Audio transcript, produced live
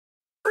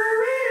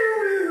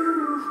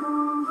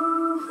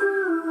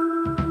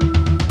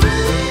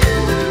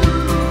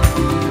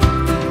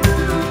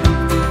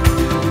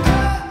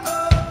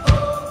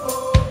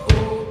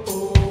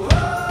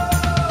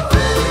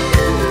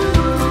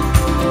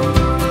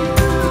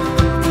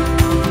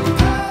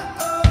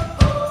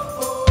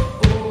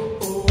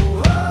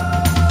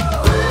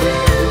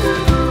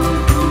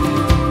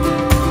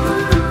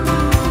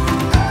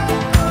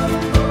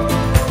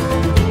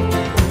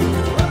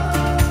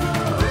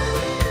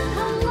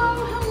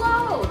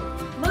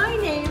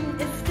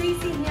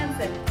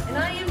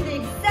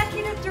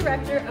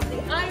Director of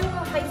the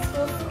Iowa High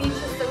School Speech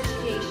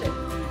Association.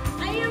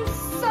 I am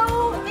so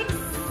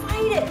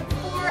excited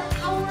for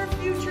our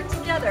future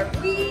together.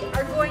 We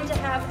are going to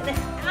have an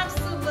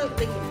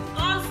absolutely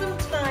awesome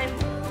time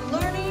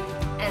learning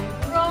and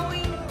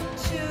growing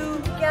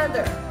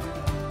together.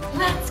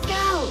 Let's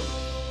go!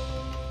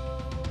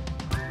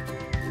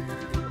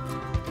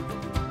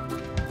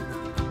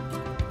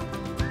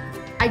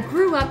 I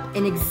grew up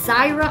in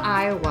IHSSA,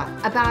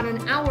 Iowa, about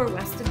an hour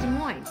west of Des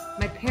Moines.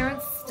 My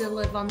parents still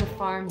live on the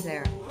farm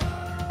there.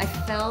 I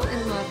fell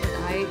in love with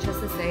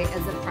IHSSA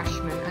as a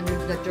freshman under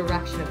the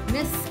direction of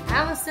Miss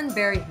Allison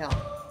Berryhill.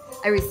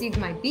 I received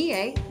my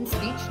BA in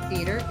Speech,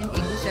 Theater, and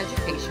English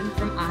Education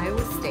from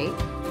Iowa State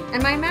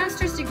and my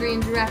master's degree in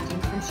directing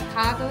from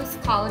Chicago's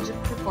College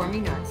of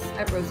Performing Arts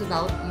at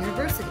Roosevelt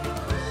University.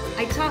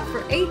 I taught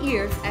for 8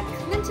 years at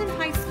Clinton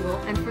High School,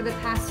 and for the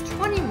past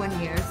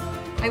 21 years,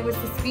 I was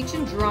the speech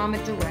and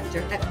drama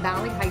director at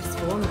Valley High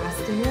School in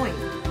West Des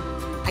Moines.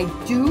 I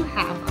do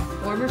have a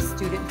former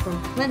student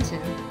from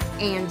Clinton,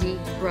 Andy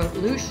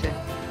Grote-Lucian,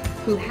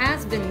 who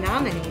has been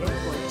nominated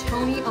for a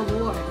Tony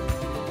Award.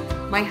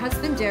 My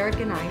husband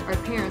Derek and I are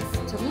parents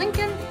to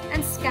Lincoln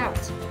and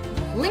Scout.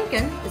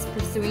 Lincoln is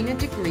pursuing a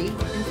degree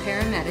in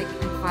paramedic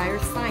and fire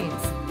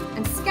science,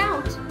 and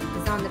Scout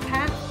is on the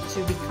path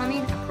to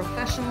becoming a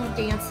professional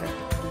dancer.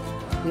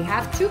 We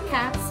have 2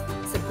 cats,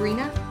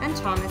 Sabrina and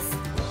Thomas,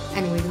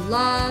 and we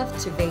love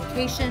to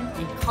vacation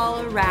in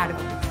Colorado.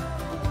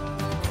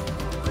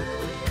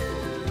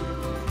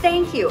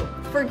 Thank you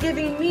for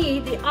giving me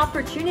the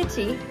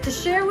opportunity to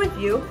share with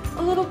you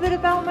a little bit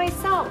about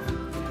myself.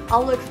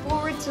 I'll look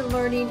forward to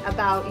learning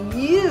about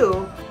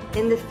you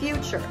in the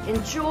future.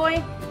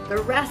 Enjoy the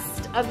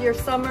rest of your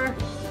summer,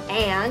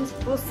 and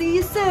we'll see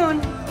you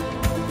soon.